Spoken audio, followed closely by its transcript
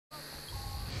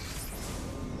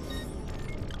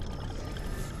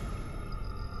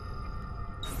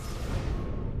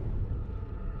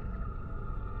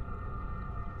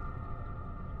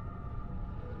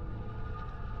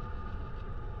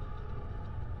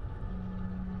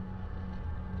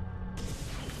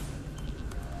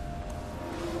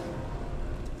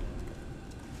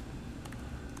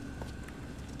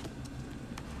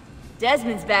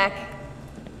Desmond's back.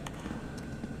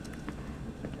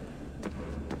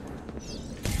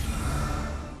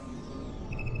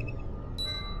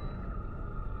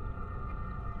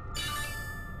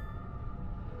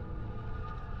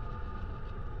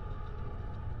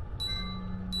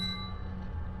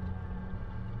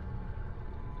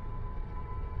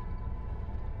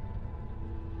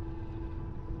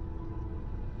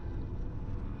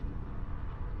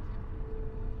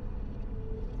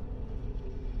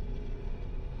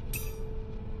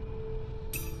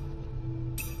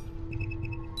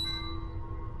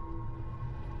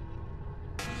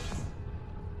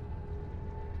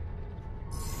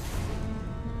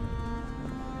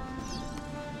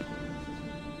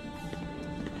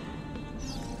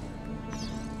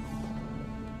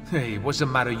 Hey, what's the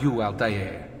matter you out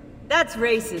there? That's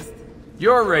racist.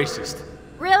 You're racist.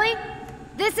 Really?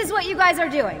 This is what you guys are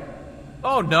doing?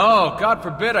 Oh no, God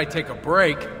forbid I take a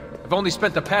break. I've only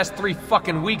spent the past 3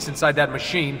 fucking weeks inside that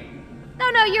machine.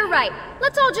 No, you're right.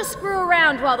 Let's all just screw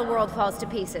around while the world falls to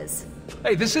pieces.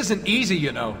 Hey, this isn't easy,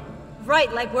 you know.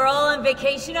 Right, like we're all on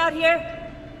vacation out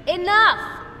here? Enough!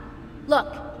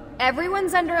 Look,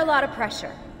 everyone's under a lot of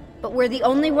pressure. But we're the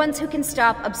only ones who can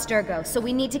stop Abstergo, so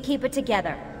we need to keep it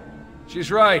together. She's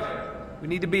right. We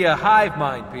need to be a hive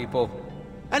mind, people.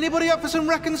 Anybody up for some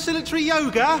reconciliatory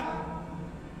yoga?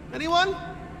 Anyone?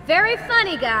 Very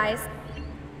funny, guys.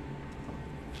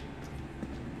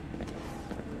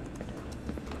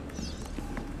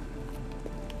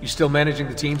 You still managing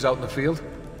the teams out in the field?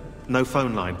 No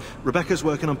phone line. Rebecca's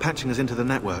working on patching us into the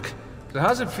network. So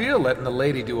how's it feel letting the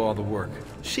lady do all the work?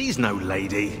 She's no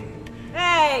lady.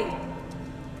 Hey!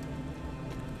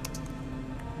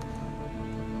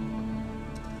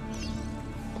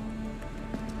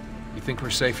 You think we're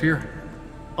safe here?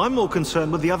 I'm more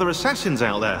concerned with the other assassins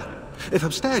out there. If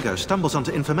Abstergo stumbles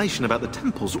onto information about the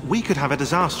temples, we could have a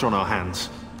disaster on our hands.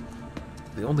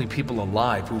 The only people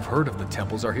alive who've heard of the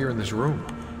temples are here in this room.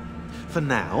 For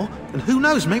now, and who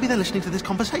knows, maybe they're listening to this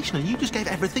conversation and you just gave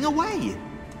everything away.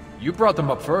 You brought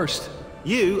them up first.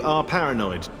 You are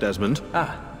paranoid, Desmond.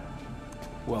 Ah.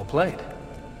 Well played.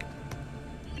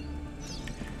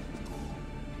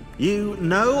 You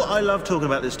know I love talking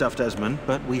about this stuff, Desmond,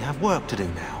 but we have work to do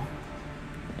now.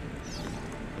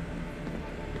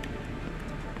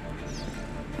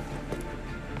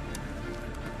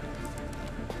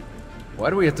 Why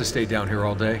do we have to stay down here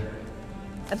all day?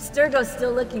 Abstergo's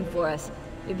still looking for us.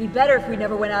 It'd be better if we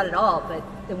never went out at all, but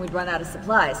then we'd run out of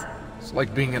supplies. It's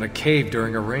like being in a cave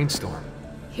during a rainstorm.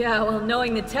 Yeah, well,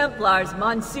 knowing the Templars,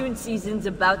 monsoon season's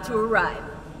about to arrive.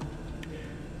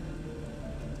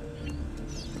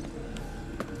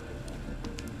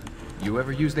 You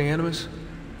ever use the Animus?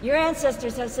 Your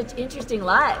ancestors have such interesting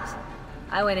lives.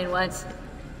 I went in once.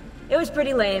 It was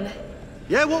pretty lame.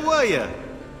 Yeah, what were you?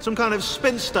 Some kind of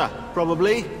spinster,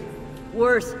 probably.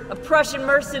 Worse, a Prussian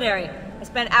mercenary. I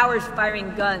spent hours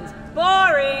firing guns.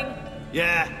 Boring!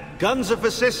 Yeah, guns are for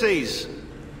sissies.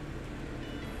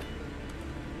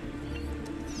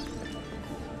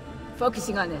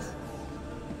 Focusing on this.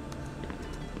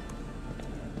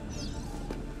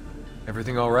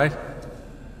 Everything all right?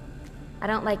 I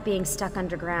don't like being stuck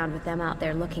underground with them out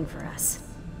there looking for us.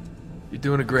 You're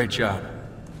doing a great job.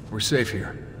 We're safe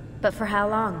here. But for how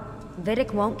long?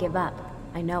 Vidic won't give up.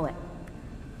 I know it.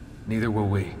 Neither will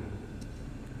we.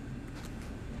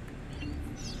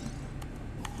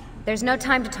 There's no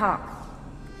time to talk.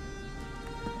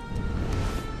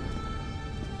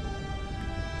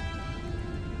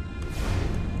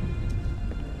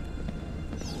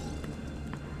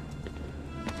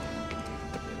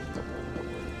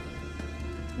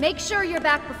 Make sure you're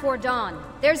back before dawn.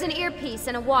 There's an earpiece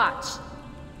and a watch.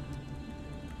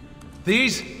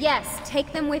 These? Yes,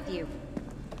 take them with you.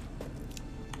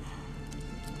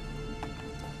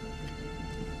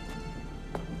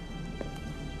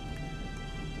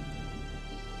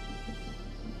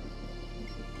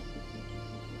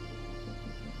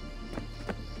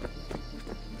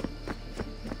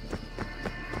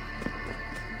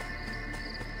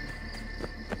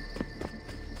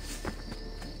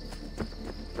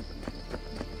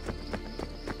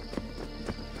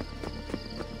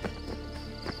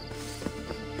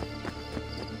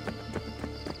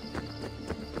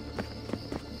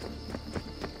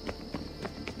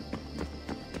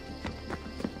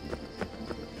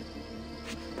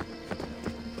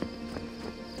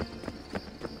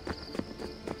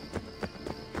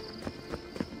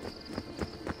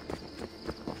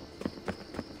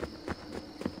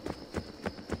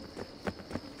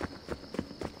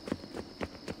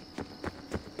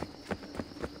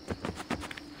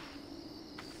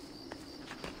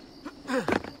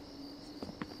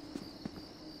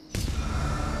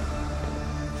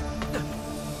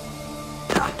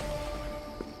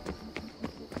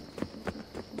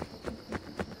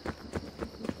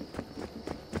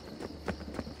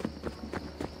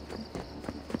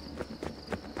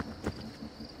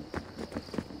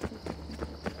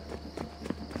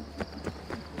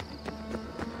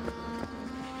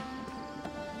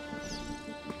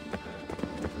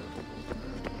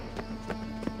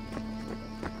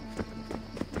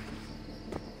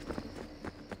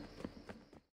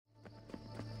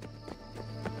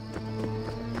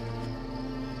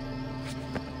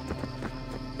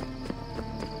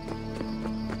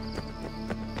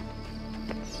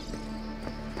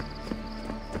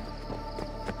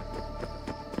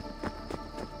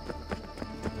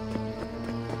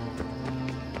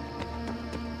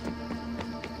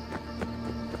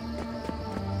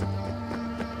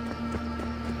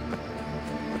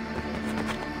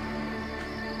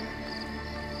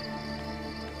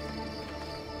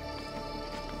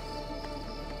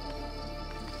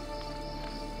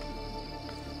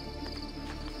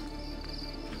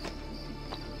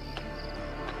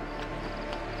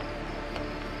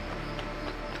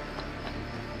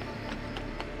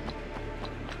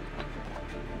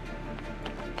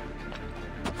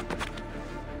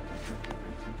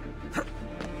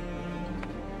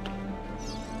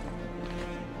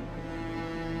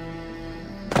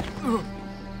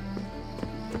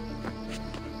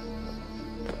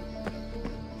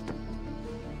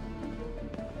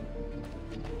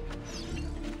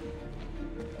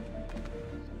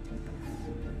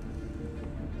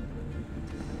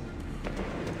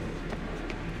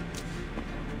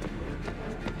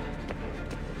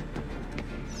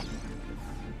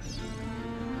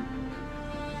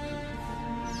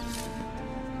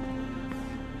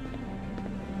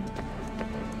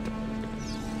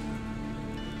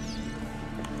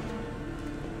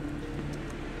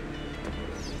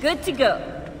 Good to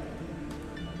go.